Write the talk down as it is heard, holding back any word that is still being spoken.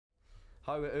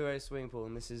Hi, we're Est Le Swimming Pool,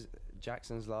 and this is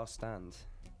Jackson's Last Stand.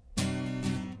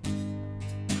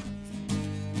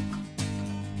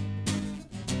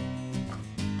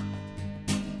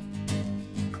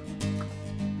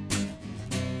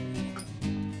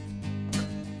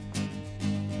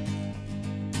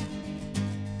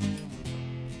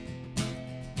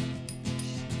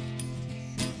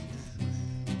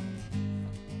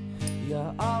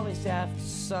 You're always after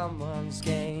someone's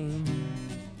game.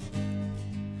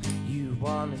 You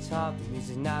wanna talk, the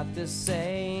music not the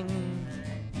same.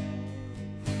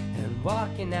 And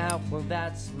walking out, well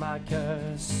that's my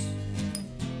curse.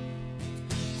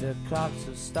 The clocks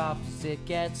will stop as it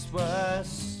gets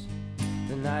worse.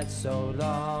 The night's so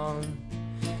long,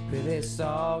 but it's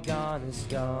all gone, it's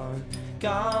gone.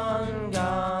 Gone,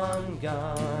 gone,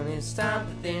 gone. It's time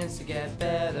for things to get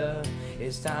better.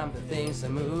 It's time for things to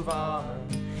move on.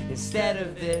 Instead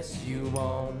of this, you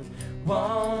won't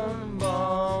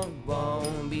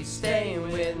be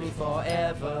staying with me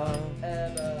forever.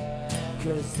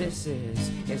 Cause this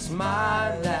is, it's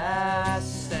my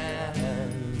last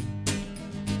stand.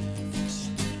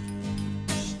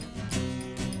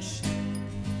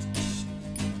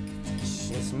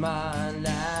 It's my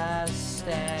last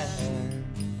stand.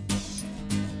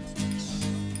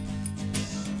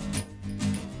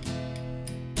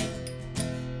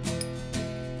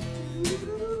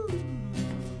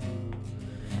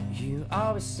 You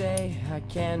always say I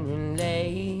can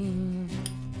relate.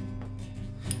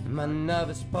 My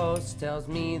nervous pulse tells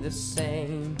me the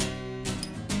same.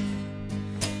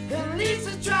 At least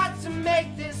I tried to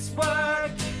make this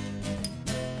work.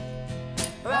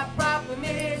 Our problem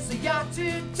is that you're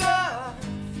too tough.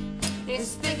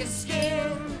 It's thicker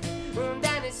skin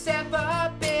than it's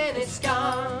ever been. It's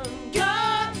gone,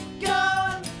 gone,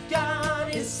 gone, gone.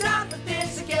 It's time for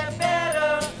things to get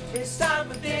better. It's time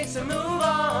for things to move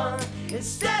on.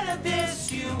 Instead of this,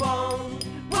 you won't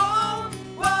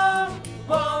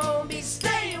be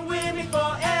staying with me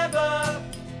forever.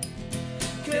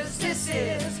 Cause this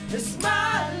is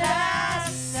my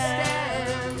last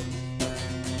stand.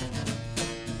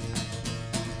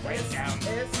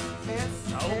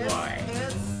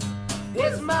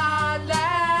 It's my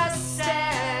last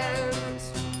stand.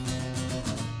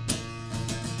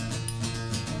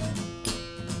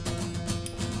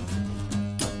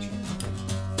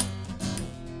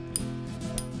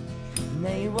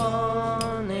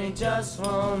 They just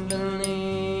won't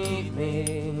believe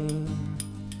me.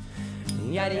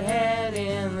 Yeah, they head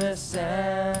in the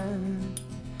sand.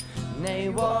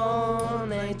 They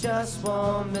just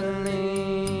won't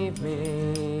believe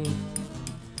me.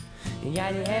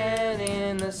 Yeah, they head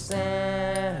in the sand.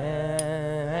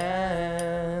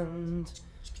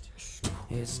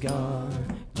 It's gone,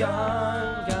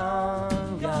 gone,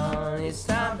 gone, gone. It's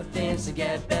time for things to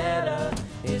get better.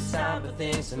 It's time for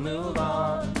things to move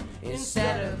on.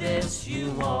 Instead of this,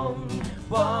 you won't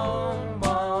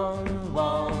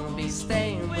be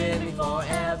staying with me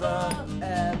forever.